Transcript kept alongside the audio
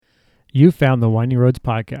You found the Winding Roads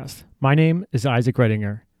podcast. My name is Isaac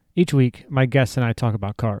Redinger. Each week, my guests and I talk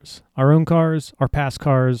about cars. Our own cars, our past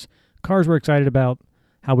cars, cars we're excited about,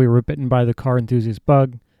 how we were bitten by the car enthusiast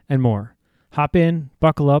bug, and more. Hop in,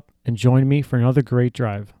 buckle up, and join me for another great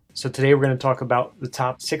drive. So today we're going to talk about the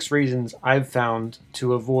top 6 reasons I've found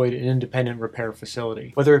to avoid an independent repair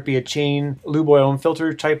facility. Whether it be a chain lube oil and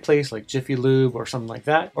filter type place like Jiffy Lube or something like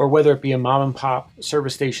that, or whether it be a mom and pop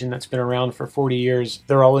service station that's been around for 40 years,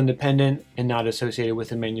 they're all independent and not associated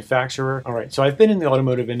with a manufacturer. All right, so I've been in the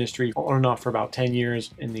automotive industry on and off for about 10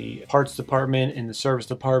 years in the parts department, in the service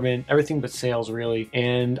department, everything but sales really.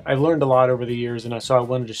 And I've learned a lot over the years, and so I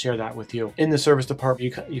wanted to share that with you. In the service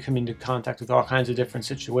department, you come into contact with all kinds of different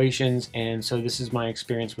situations. And so this is my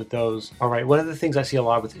experience with those. All right, one of the things I see a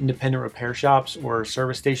lot with independent repair shops or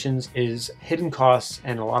service stations is hidden costs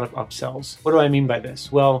and a lot of upsells. What do I mean by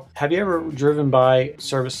this? Well, have you ever driven by a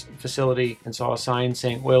service facility and saw a sign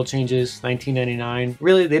saying oil changes $19.99?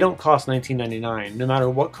 Really, they don't cost $19.99. No matter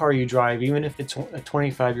what car you drive, even if it's a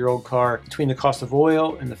 25-year-old car, between the cost of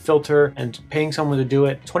oil and the filter and paying someone to do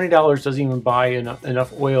it, $20 doesn't even buy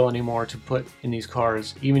enough oil anymore to put in these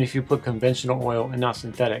cars, even if you put conventional oil and not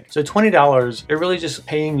synthetic. So $20, they're really just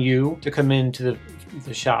paying you to come into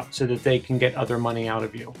the shop so that they can get other money out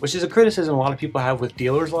of you, which is a criticism a lot of people have with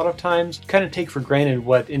dealers. A lot of times kind of take for granted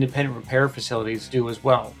what independent repair facilities do as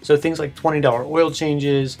well. So things like $20 oil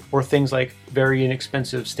changes or things like very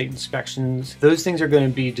inexpensive state inspections, those things are going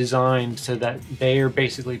to be designed so that they are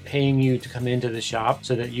basically paying you to come into the shop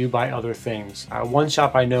so that you buy other things. One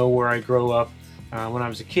shop I know where I grew up, when I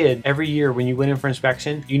was a kid, every year when you went in for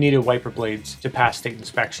inspection, you needed wiper blades to pass state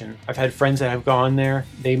inspection. I've had friends that have gone there.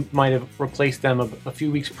 They might have replaced them a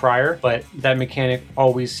few weeks prior, but that mechanic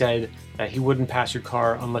always said that he wouldn't pass your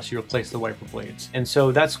car unless you replace the wiper blades. And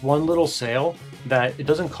so that's one little sale that it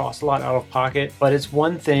doesn't cost a lot out of pocket, but it's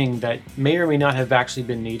one thing that may or may not have actually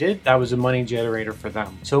been needed. That was a money generator for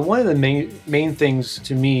them. So one of the main things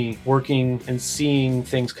to me, working and seeing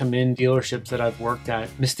things come in dealerships that I've worked at,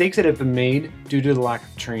 mistakes that have been made due to the lack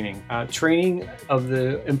of training. Training of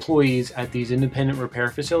the employees at these independent repair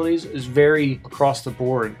facilities is very across the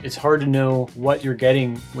board. It's hard to know what you're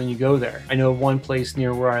getting when you go there. I know of one place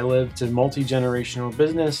near where I live, it's a multi-generational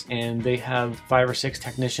business, and they have 5 or 6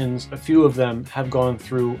 technicians. A few of them have gone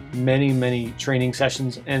through many training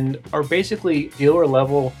sessions and are basically dealer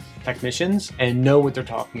level technicians and know what they're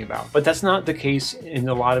talking about. But that's not the case in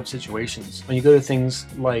a lot of situations. When you go to things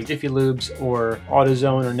like Jiffy Lubes or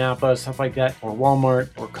AutoZone or Napa, stuff like that, or Walmart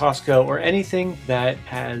or Costco or anything that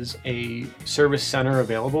has a service center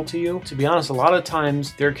available to you, to be honest, a lot of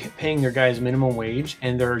times they're paying their guys minimum wage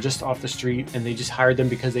and they're just off the street and they just hired them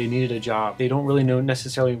because they needed a job. They don't really know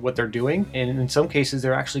necessarily what they're doing. And in some cases,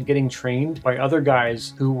 they're actually getting trained by other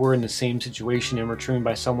guys who were in the same situation and were trained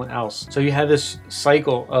by someone else. So you have this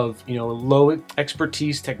cycle of low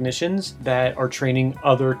expertise technicians that are training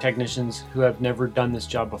other technicians who have never done this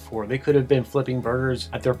job before. They could have been flipping burgers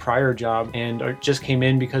at their prior job and just came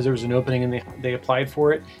in because there was an opening and they applied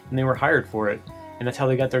for it and they were hired for it. And that's how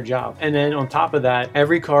they got their job. And then on top of that,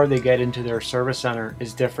 every car they get into their service center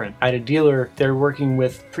is different. At a dealer, they're working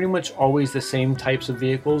with pretty much always the same types of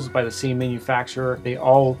vehicles by the same manufacturer. They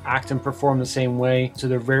all act and perform the same way. So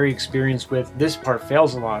they're very experienced with this part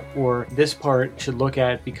fails a lot, or this part should look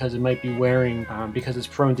at because it might be wearing, because it's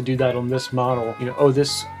prone to do that on this model.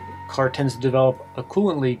 This car tends to develop a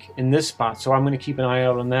coolant leak in this spot, so I'm going to keep an eye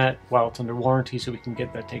out on that while it's under warranty so we can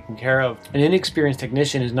get that taken care of. An inexperienced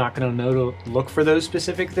technician is not going to know to look for those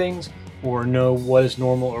specific things or know what is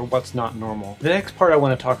normal or what's not normal. The next part I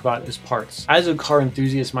want to talk about is parts. As a car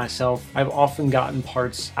enthusiast myself, I've often gotten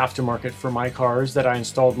parts aftermarket for my cars that I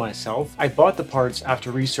installed myself. I bought the parts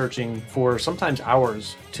after researching for sometimes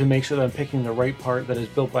hours to make sure that I'm picking the right part that is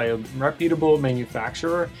built by a reputable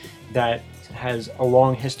manufacturer that has a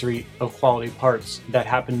long history of quality parts that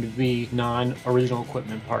happen to be non-original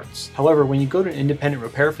equipment parts. However, when you go to an independent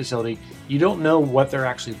repair facility, you don't know what they're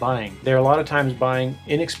actually buying. They're a lot of times buying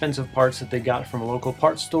inexpensive parts that they got from a local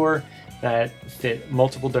parts store that fit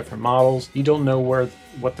multiple different models. You don't know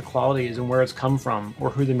what the quality is and where it's come from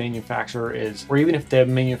or who the manufacturer is, or even if the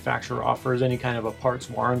manufacturer offers any kind of a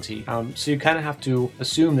parts warranty. So you kind of have to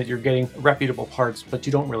assume that you're getting reputable parts, but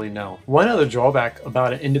you don't really know. One other drawback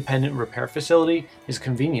about an independent repair facility is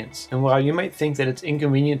convenience. And while you might think that it's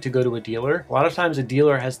inconvenient to go to a dealer, a lot of times a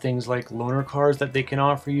dealer has things like loaner cars that they can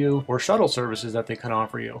offer you or shuttle services that they can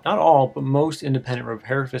offer you. Not all, but most independent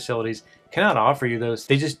repair facilities cannot offer you those.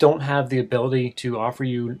 They just don't have the ability to offer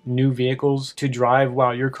you new vehicles to drive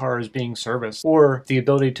while your car is being serviced, or the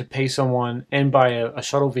ability to pay someone and buy a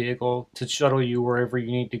shuttle vehicle to shuttle you wherever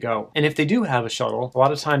you need to go. And if they do have a shuttle, a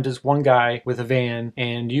lot of times it's one guy with a van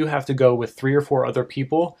and you have to go with 3 or 4 other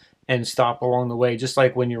people and stop along the way, just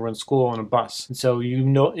like when you're in school on a bus. And so you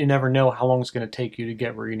never know how long it's going to take you to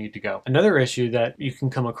get where you need to go. Another issue that you can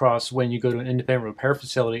come across when you go to an independent repair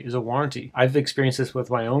facility is a warranty. I've experienced this with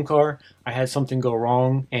my own car. I had something go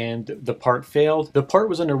wrong and the part failed. The part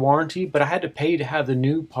was under warranty, but I had to pay to have the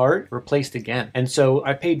new part replaced again. And so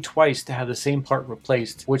I paid twice to have the same part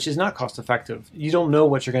replaced, which is not cost effective. You don't know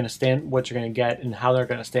what you're going to get and how they're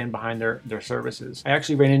going to stand behind their services. I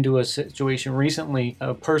actually ran into a situation recently.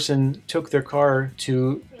 A person took their car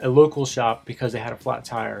to a local shop because they had a flat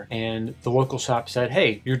tire, and the local shop said,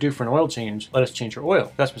 "Hey, you're due for an oil change. Let us change your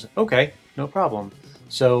oil." That's okay, no problem.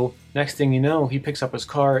 So next thing you know, he picks up his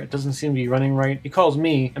car. It doesn't seem to be running right. He calls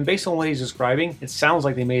me, and based on what he's describing, it sounds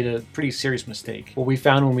like they made a pretty serious mistake. What we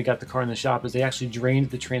found when we got the car in the shop is they actually drained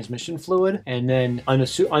the transmission fluid, and then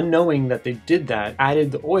unknowing that they did that,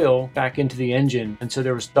 added the oil back into the engine. And so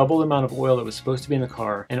there was double the amount of oil that was supposed to be in the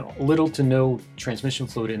car and little to no transmission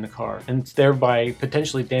fluid in the car, and thereby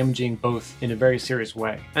potentially damaging both in a very serious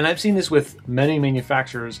way. And I've seen this with many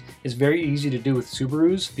manufacturers. It's very easy to do with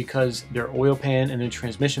Subarus because their oil pan and the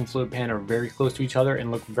transmission fluid pan are very close to each other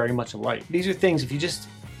and look very much alike. These are things,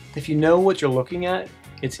 if you know what you're looking at,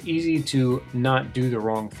 it's easy to not do the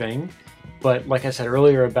wrong thing. But like I said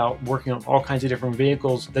earlier about working on all kinds of different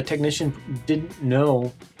vehicles, the technician didn't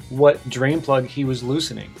know what drain plug he was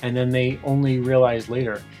loosening, and then they only realized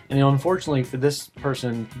later. And unfortunately for this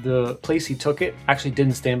person, the place he took it actually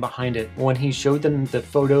didn't stand behind it. When he showed them the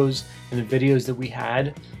photos and the videos that we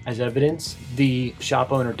had as evidence, the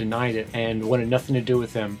shop owner denied it and wanted nothing to do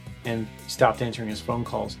with him and stopped answering his phone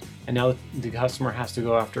calls. And now the customer has to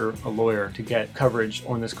go after a lawyer to get coverage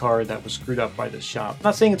on this car that was screwed up by this shop. I'm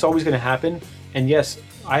not saying it's always going to happen, and yes,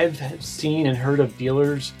 I've seen and heard of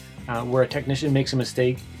dealers where a technician makes a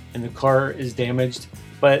mistake and the car is damaged,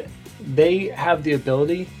 but they have the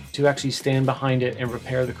ability to actually stand behind it and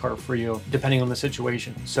repair the car for you, depending on the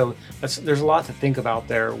situation. So there's a lot to think about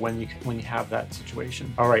there when you have that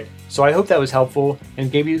situation. All right, so I hope that was helpful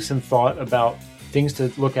and gave you some thought about things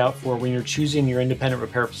to look out for when you're choosing your independent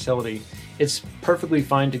repair facility. It's perfectly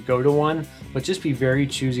fine to go to one, but just be very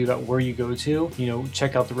choosy about where you go to.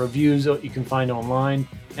 Check out the reviews that you can find online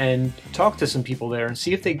and talk to some people there and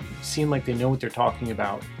see if they seem like they know what they're talking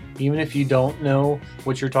about. Even if you don't know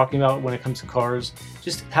what you're talking about when it comes to cars,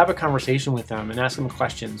 just have a conversation with them and ask them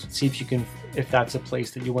questions. See if that's a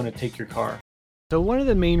place that you want to take your car. So one of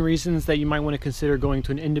the main reasons that you might want to consider going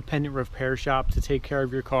to an independent repair shop to take care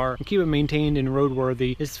of your car and keep it maintained and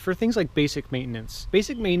roadworthy is for things like basic maintenance.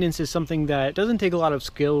 Basic maintenance is something that doesn't take a lot of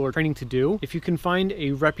skill or training to do. If you can find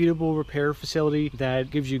a reputable repair facility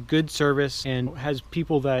that gives you good service and has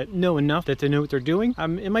people that know enough that they know what they're doing,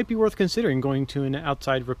 it might be worth considering going to an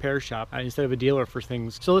outside repair shop instead of a dealer for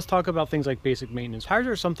things. So let's talk about things like basic maintenance. Tires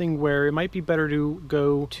are something where it might be better to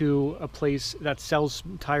go to a place that sells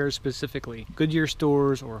tires specifically. Goodyear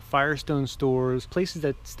stores or Firestone stores, places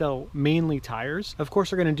that sell mainly tires, of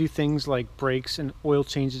course, are going to do things like brakes and oil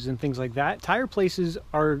changes and things like that. Tire places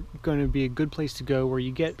are going to be a good place to go where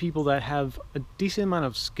you get people that have a decent amount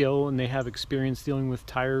of skill and they have experience dealing with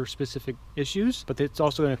tire specific issues, but it's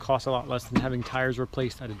also going to cost a lot less than having tires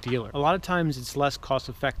replaced at a dealer. A lot of times it's less cost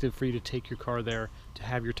effective for you to take your car there to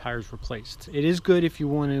have your tires replaced. It is good if you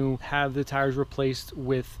want to have the tires replaced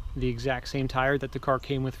with the exact same tire that the car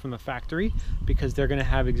came with from the factory, because they're going to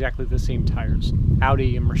have exactly the same tires.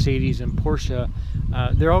 Audi and Mercedes and Porsche,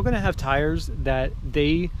 they're all going to have tires that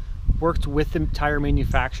they worked with the tire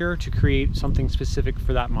manufacturer to create something specific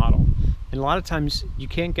for that model. And a lot of times you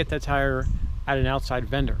can't get that tire at an outside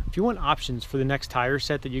vendor. If you want options for the next tire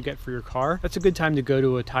set that you get for your car, that's a good time to go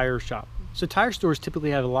to a tire shop. So tire stores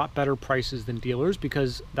typically have a lot better prices than dealers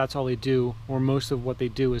because that's all they do, or most of what they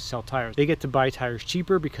do is sell tires. They get to buy tires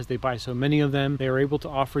cheaper because they buy so many of them. They are able to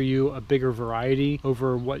offer you a bigger variety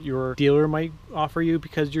over what your dealer might offer you,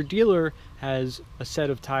 because your dealer has a set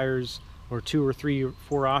of tires or 2 or 3 or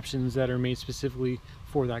 4 options that are made specifically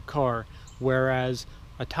for that car, whereas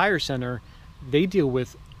a tire center, they deal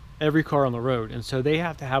with every car on the road, and so they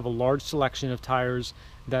have to have a large selection of tires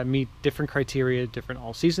that meet different criteria, different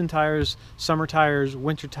all-season tires, summer tires,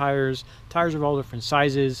 winter tires, tires of all different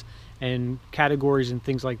sizes and categories and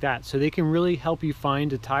things like that. So they can really help you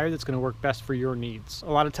find a tire that's going to work best for your needs.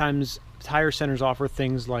 A lot of times tire centers offer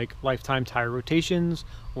things like lifetime tire rotations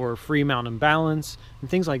or free mount and balance and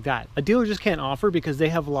things like that. A dealer just can't offer because they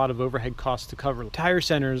have a lot of overhead costs to cover. Tire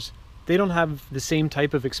centers, they don't have the same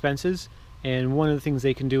type of expenses And one of the things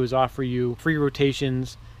they can do is offer you free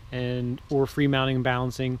rotations or free mounting and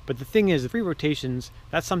balancing. But the thing is, the free rotations,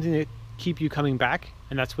 that's something that keep you coming back,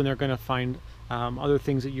 and that's when they're going to find other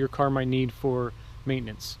things that your car might need for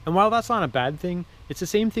maintenance. And while that's not a bad thing, it's the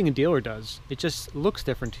same thing a dealer does. It just looks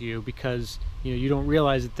different to you because you don't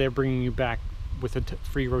realize that they're bringing you back with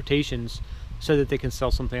free rotations so that they can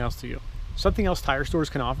sell something else to you. Something else tire stores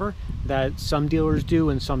can offer that some dealers do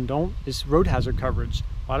and some don't is road hazard coverage.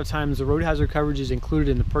 A lot of times the road hazard coverage is included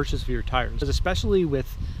in the purchase of your tires, especially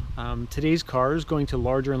with today's cars going to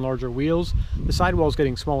larger and larger wheels. The sidewall is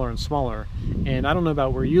getting smaller and smaller, and I don't know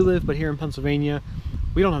about where you live, but here in Pennsylvania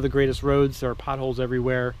we don't have the greatest roads. There are potholes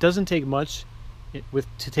everywhere. It doesn't take much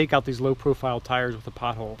to take out these low profile tires with a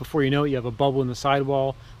pothole. Before you know it, you have a bubble in the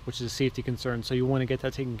sidewall, which is a safety concern, so you want to get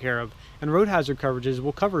that taken care of. And road hazard coverages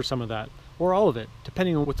will cover some of that, or all of it,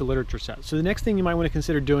 depending on what the literature says. So the next thing you might want to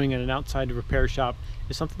consider doing at an outside repair shop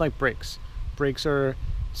is something like brakes. Brakes are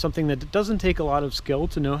something that doesn't take a lot of skill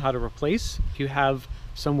to know how to replace. If you have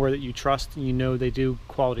somewhere that you trust and you know they do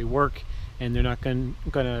quality work, and they're not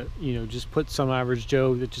gonna just put some average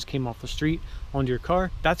Joe that just came off the street onto your car,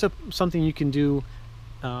 that's something you can do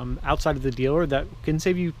outside of the dealer that can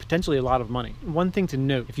save you potentially a lot of money. One thing to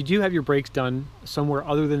note, if you do have your brakes done somewhere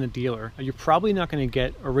other than the dealer, you're probably not going to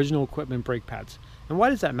get original equipment brake pads. And why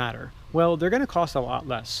does that matter? Well, they're going to cost a lot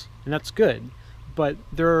less, and that's good, but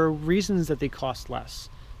there are reasons that they cost less.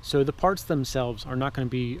 So the parts themselves are not going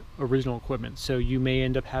to be original equipment, so you may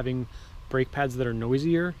end up having brake pads that are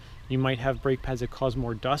noisier. You might have brake pads that cause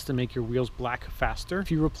more dust and make your wheels black faster. If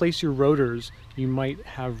you replace your rotors, you might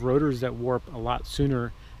have rotors that warp a lot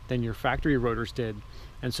sooner than your factory rotors did.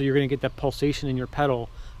 And so you're going to get that pulsation in your pedal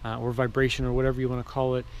or vibration or whatever you want to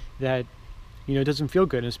call it that doesn't feel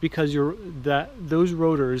good. And it's because those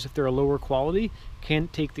rotors, if they're a lower quality,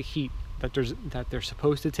 can't take the heat that they're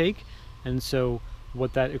supposed to take. And so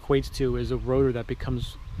what that equates to is a rotor that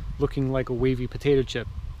becomes looking like a wavy potato chip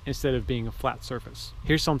instead of being a flat surface.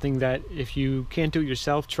 Here's something that if you can't do it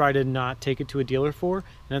yourself, try to not take it to a dealer for,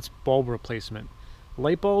 and that's bulb replacement.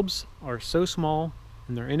 Light bulbs are so small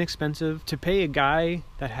and they're inexpensive. To pay a guy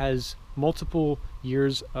that has multiple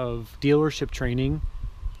years of dealership training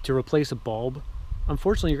to replace a bulb,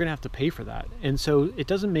 unfortunately you're gonna have to pay for that. And so it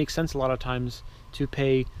doesn't make sense a lot of times to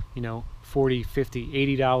pay $40,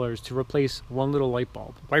 $50, $80 to replace one little light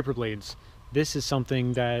bulb. Wiper blades. This is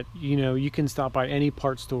something that you can stop by any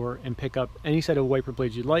parts store and pick up any set of wiper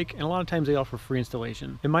blades you'd like, and a lot of times they offer free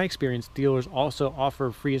installation. In my experience, dealers also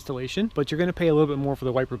offer free installation, but you're going to pay a little bit more for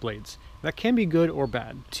the wiper blades. That can be good or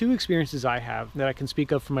bad. Two experiences I have that I can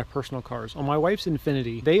speak of from my personal cars. On my wife's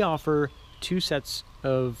Infiniti, they offer 2 sets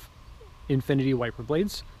of Infiniti wiper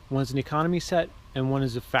blades. One's an economy set and one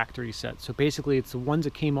is a factory set. So basically it's the ones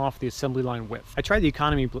that came off the assembly line with. I tried the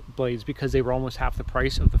economy blades because they were almost half the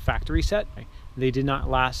price of the factory set. They did not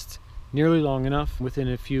last nearly long enough. Within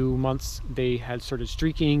a few months they had started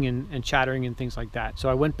streaking and chattering and things like that. So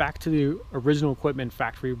I went back to the original equipment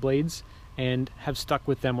factory blades and have stuck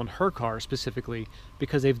with them on her car specifically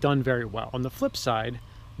because they've done very well. On the flip side,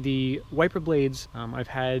 the wiper blades I've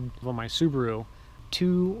had on my Subaru,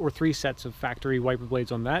 2 or 3 sets of factory wiper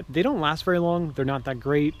blades on that. They don't last very long, they're not that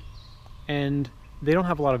great, and they don't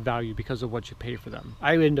have a lot of value because of what you pay for them.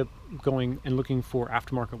 I end up going and looking for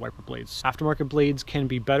aftermarket wiper blades. Aftermarket blades can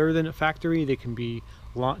be better than a factory, they can be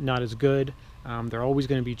not as good, they're always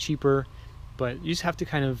going to be cheaper, but you just have to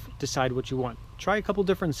kind of decide what you want. Try a couple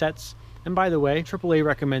different sets. And by the way, AAA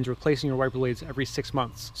recommends replacing your wiper blades every 6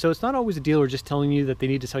 months. So it's not always a dealer just telling you that they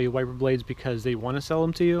need to sell you wiper blades because they want to sell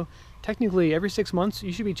them to you. Technically, every 6 months,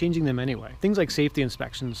 you should be changing them anyway. Things like safety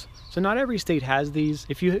inspections. So not every state has these.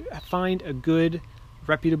 If you find a good,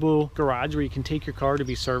 reputable garage where you can take your car to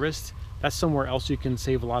be serviced, that's somewhere else you can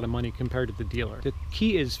save a lot of money compared to the dealer. The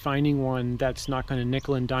key is finding one that's not going to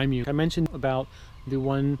nickel and dime you. I mentioned about the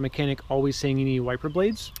one mechanic always saying you need wiper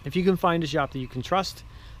blades. If you can find a shop that you can trust,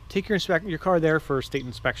 take your car there for state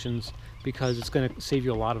inspections because it's going to save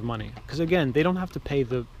you a lot of money. Because again, they don't have to pay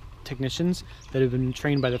the technicians that have been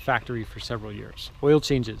trained by the factory for several years. Oil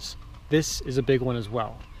changes. This is a big one as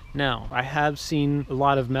well. Now, I have seen a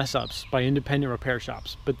lot of mess ups by independent repair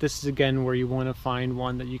shops, but this is again where you want to find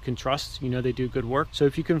one that you can trust. They do good work. So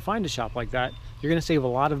if you can find a shop like that, you're going to save a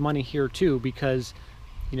lot of money here too because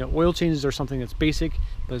oil changes are something that's basic,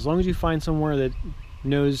 but as long as you find somewhere that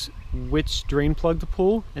knows which drain plug to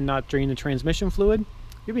pull and not drain the transmission fluid,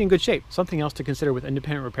 you'll be in good shape. Something else to consider with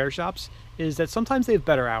independent repair shops is that sometimes they have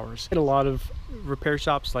better hours. At a lot of repair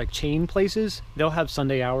shops like chain places, they'll have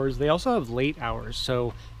Sunday hours. They also have late hours.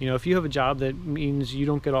 So, if you have a job that means you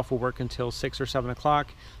don't get off of work until 6 or 7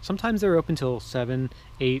 o'clock, sometimes they're open till 7,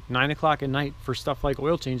 8, 9 o'clock at night for stuff like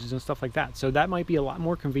oil changes and stuff like that. So that might be a lot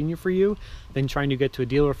more convenient for you than trying to get to a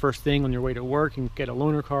dealer first thing on your way to work and get a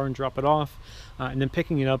loaner car and drop it off, and then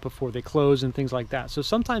picking it up before they close and things like that. So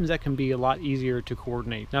sometimes that can be a lot easier to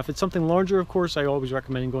coordinate. Now, if it's something larger, of course, I always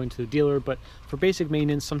recommend going to the dealer, but for basic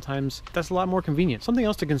maintenance, sometimes that's a lot more convenient. Something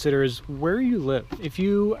else to consider is where you live. If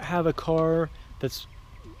you have a car that's,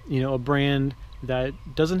 a brand that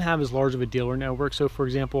doesn't have as large of a dealer network. So for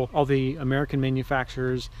example, all the American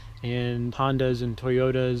manufacturers and Hondas and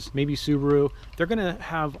Toyotas, maybe Subaru, they're going to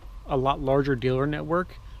have a lot larger dealer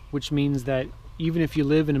network, which means that even if you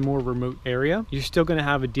live in a more remote area, you're still going to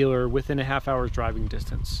have a dealer within a half hour's driving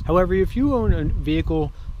distance. However, if you own a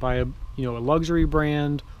vehicle by a luxury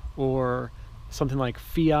brand or something like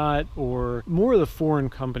Fiat or more of the foreign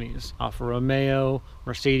companies, Alfa Romeo,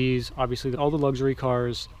 Mercedes, obviously all the luxury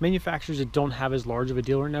cars, manufacturers that don't have as large of a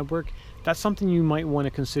dealer network, that's something you might want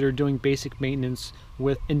to consider doing basic maintenance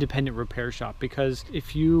with independent repair shop, because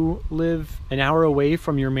if you live an hour away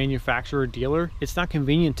from your manufacturer or dealer, it's not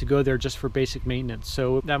convenient to go there just for basic maintenance.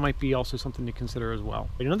 So that might be also something to consider as well.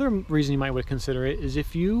 Another reason you might want to consider it is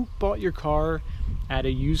if you bought your car at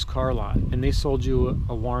a used car lot and they sold you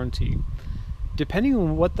a warranty. Depending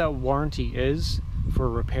on what that warranty is for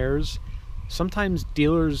repairs, sometimes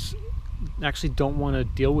dealers actually don't want to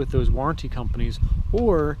deal with those warranty companies,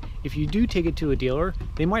 or if you do take it to a dealer,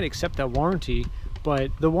 they might accept that warranty,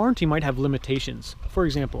 but the warranty might have limitations. For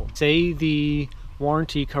example, say the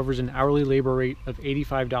warranty covers an hourly labor rate of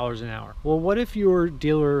 $85 an hour. Well, what if your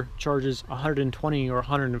dealer charges $120 or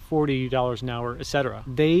 $140 an hour, etc.?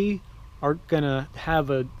 They are going to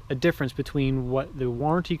have a difference between what the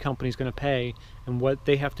warranty company is going to pay and what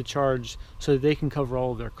they have to charge so that they can cover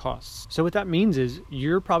all of their costs. So what that means is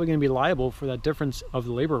you're probably going to be liable for that difference of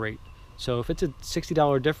the labor rate. So if it's a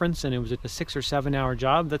 $60 difference and it was a 6 or 7 hour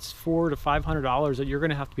job, that's $400 to $500 that you're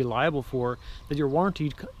going to have to be liable for that your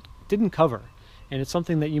warranty didn't cover. And it's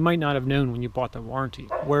something that you might not have known when you bought the warranty.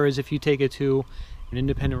 Whereas if you take it to an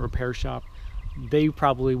independent repair shop, they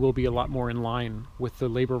probably will be a lot more in line with the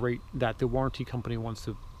labor rate that the warranty company wants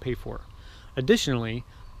to pay for. Additionally,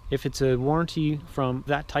 if it's a warranty from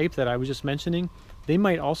that type that I was just mentioning, they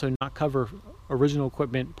might also not cover original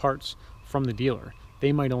equipment parts from the dealer.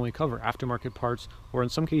 They might only cover aftermarket parts, or in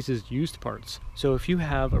some cases used parts. So if you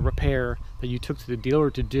have a repair that you took to the dealer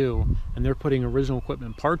to do and they're putting original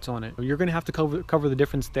equipment parts on it, you're going to have to cover the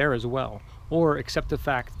difference there as well, or accept the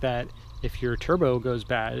fact that if your turbo goes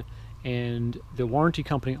bad and the warranty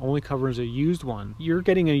company only covers a used one, you're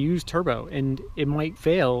getting a used turbo and it might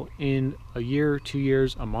fail in a year, 2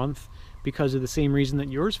 years, a month because of the same reason that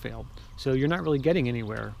yours failed. So you're not really getting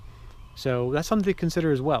anywhere. So that's something to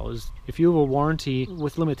consider as well, is if you have a warranty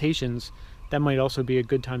with limitations, that might also be a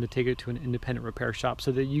good time to take it to an independent repair shop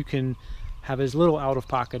so that you can have as little out of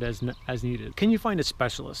pocket as needed. Can you find a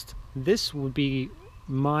specialist? This would be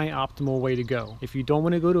my optimal way to go. If you don't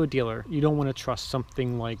want to go to a dealer, you don't want to trust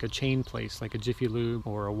something like a chain place like a Jiffy Lube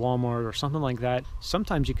or a Walmart or something like that.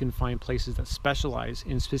 Sometimes you can find places that specialize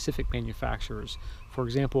in specific manufacturers. For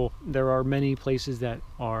example, there are many places that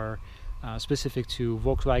are specific to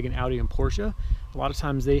Volkswagen, Audi, and Porsche. A lot of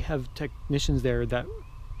times they have technicians there that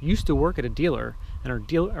used to work at a dealer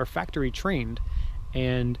and are factory trained,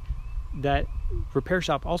 and that repair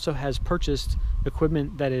shop also has purchased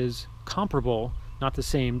equipment that is comparable, not the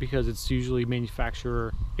same because it's usually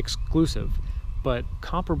manufacturer exclusive, but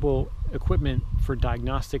comparable equipment for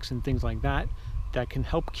diagnostics and things like that that can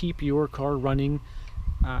help keep your car running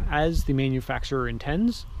as the manufacturer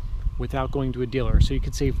intends without going to a dealer. So you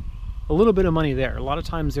could save a little bit of money there. A lot of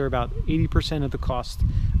times they're about 80% of the cost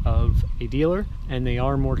of a dealer, and they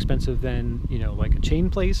are more expensive than, like a chain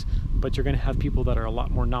place, but you're going to have people that are a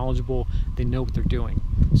lot more knowledgeable. They know what they're doing.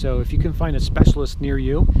 So if you can find a specialist near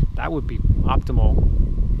you, that would be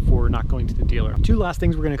optimal for not going to the dealer. Two last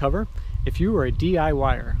things we're going to cover. If you are a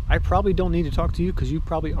DIYer, I probably don't need to talk to you because you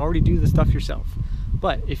probably already do the stuff yourself.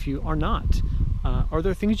 But if you are not, are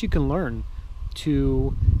there things you can learn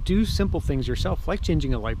to do simple things yourself, like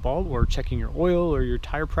changing a light bulb or checking your oil or your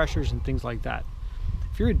tire pressures and things like that?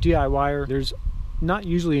 If you're a DIYer, there's not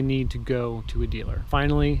usually a need to go to a dealer.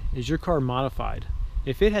 Finally, is your car modified?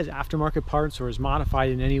 If it has aftermarket parts or is modified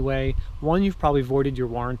in any way, one, you've probably voided your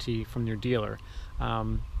warranty from your dealer.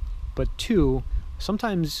 But two,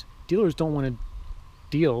 sometimes dealers don't want to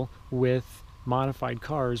deal with modified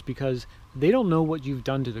cars because they don't know what you've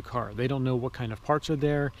done to the car. They don't know what kind of parts are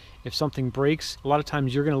there. If something breaks, a lot of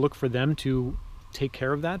times you're going to look for them to take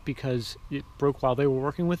care of that because it broke while they were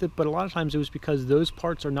working with it, but a lot of times it was because those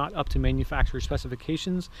parts are not up to manufacturer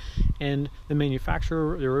specifications, and the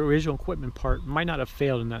manufacturer, the original equipment part, might not have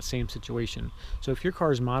failed in that same situation. So if your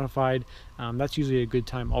car is modified, that's usually a good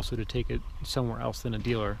time also to take it somewhere else than a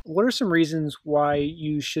dealer. What are some reasons why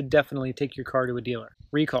you should definitely take your car to a dealer?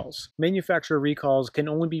 Recalls. Manufacturer recalls can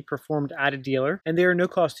only be performed at a dealer, and they are no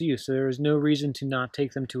cost to you, so there is no reason to not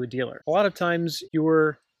take them to a dealer. A lot of times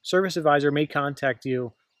your service advisor may contact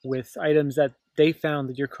you with items that they found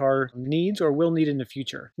that your car needs or will need in the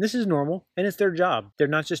future. This is normal, and it's their job. They're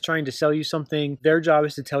not just trying to sell you something. Their job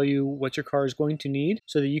is to tell you what your car is going to need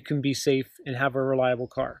so that you can be safe and have a reliable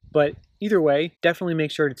car. But either way, definitely make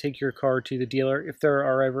sure to take your car to the dealer if there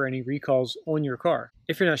are ever any recalls on your car.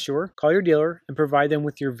 If you're not sure, call your dealer and provide them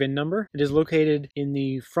with your VIN number. It is located in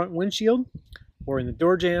the front windshield or in the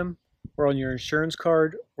door jamb, or on your insurance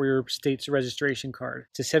card or your state's registration card.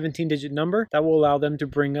 It's a 17-digit number that will allow them to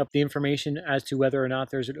bring up the information as to whether or not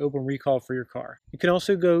there's an open recall for your car. You can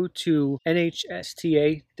also go to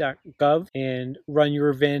nhsta.gov and run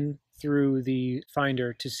your VIN through the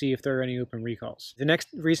finder to see if there are any open recalls. The next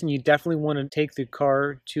reason you definitely want to take the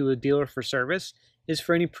car to a dealer for service is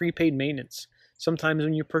for any prepaid maintenance. Sometimes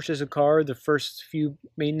when you purchase a car, the first few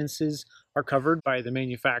maintenances are covered by the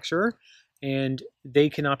manufacturer, and they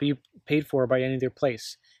cannot be paid for by any other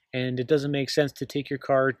place. And it doesn't make sense to take your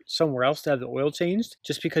car somewhere else to have the oil changed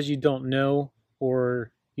just because you don't know or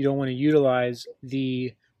you don't want to utilize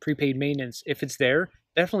the prepaid maintenance. If it's there,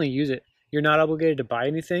 definitely use it. You're not obligated to buy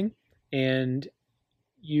anything, and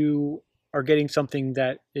you are getting something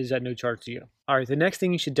that is at no charge to you. All right, the next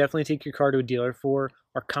thing you should definitely take your car to a dealer for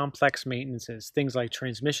are complex maintenances, things like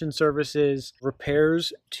transmission services,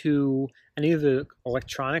 repairs to any of the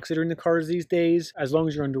electronics that are in the cars these days. As long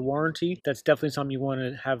as you're under warranty, that's definitely something you want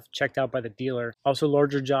to have checked out by the dealer. Also,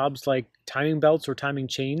 larger jobs like timing belts or timing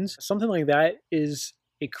chains, something like that is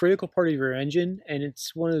a critical part of your engine, and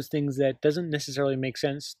it's one of those things that doesn't necessarily make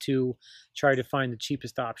sense to try to find the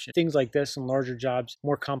cheapest option. Things like this and larger jobs,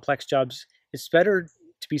 more complex jobs, it's better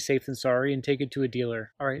to be safe than sorry and take it to a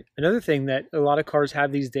dealer. All right, another thing that a lot of cars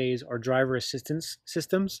have these days are driver assistance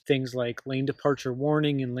systems, things like lane departure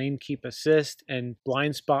warning and lane keep assist and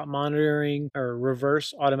blind spot monitoring or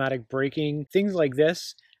reverse automatic braking, things like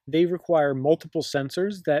this. They require multiple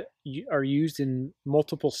sensors that are used in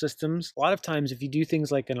multiple systems. A lot of times, if you do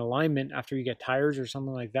things like an alignment after you get tires or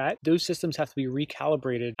something like that, those systems have to be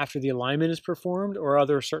recalibrated after the alignment is performed or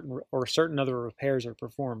certain other repairs are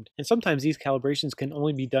performed. And sometimes these calibrations can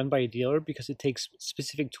only be done by a dealer because it takes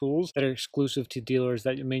specific tools that are exclusive to dealers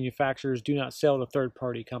that manufacturers do not sell to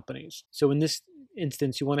third-party companies. So in this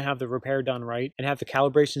instance, you want to have the repair done right and have the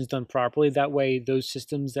calibrations done properly. That way, those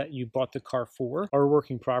systems that you bought the car for are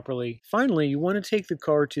working properly. Finally, you want to take the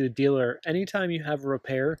car to the dealer anytime you have a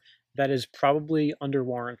repair that is probably under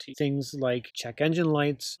warranty. Things like check engine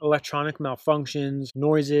lights, electronic malfunctions,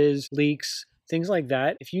 noises, leaks, things like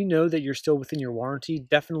that. If you know that you're still within your warranty,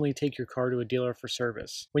 definitely take your car to a dealer for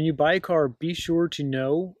service. When you buy a car, be sure to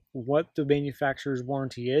know what the manufacturer's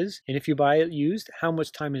warranty is, and if you buy it used, how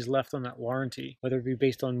much time is left on that warranty, whether it be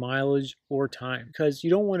based on mileage or time. Because you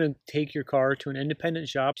don't want to take your car to an independent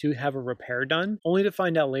shop to have a repair done, only to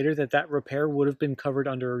find out later that that repair would have been covered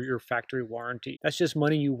under your factory warranty. That's just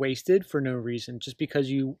money you wasted for no reason, just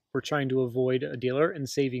because you were trying to avoid a dealer and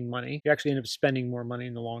saving money. You actually end up spending more money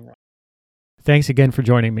in the long run. Thanks again for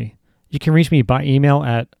joining me. You can reach me by email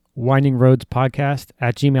at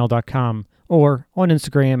windingroadspodcast@gmail.com or on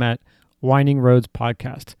Instagram at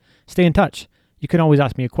windingroadspodcast. Stay in touch. You can always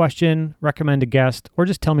ask me a question, recommend a guest, or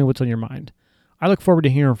just tell me what's on your mind. I look forward to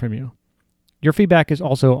hearing from you. Your feedback is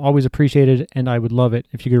also always appreciated, and I would love it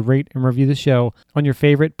if you could rate and review the show on your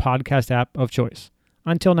favorite podcast app of choice.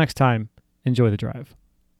 Until next time, enjoy the drive.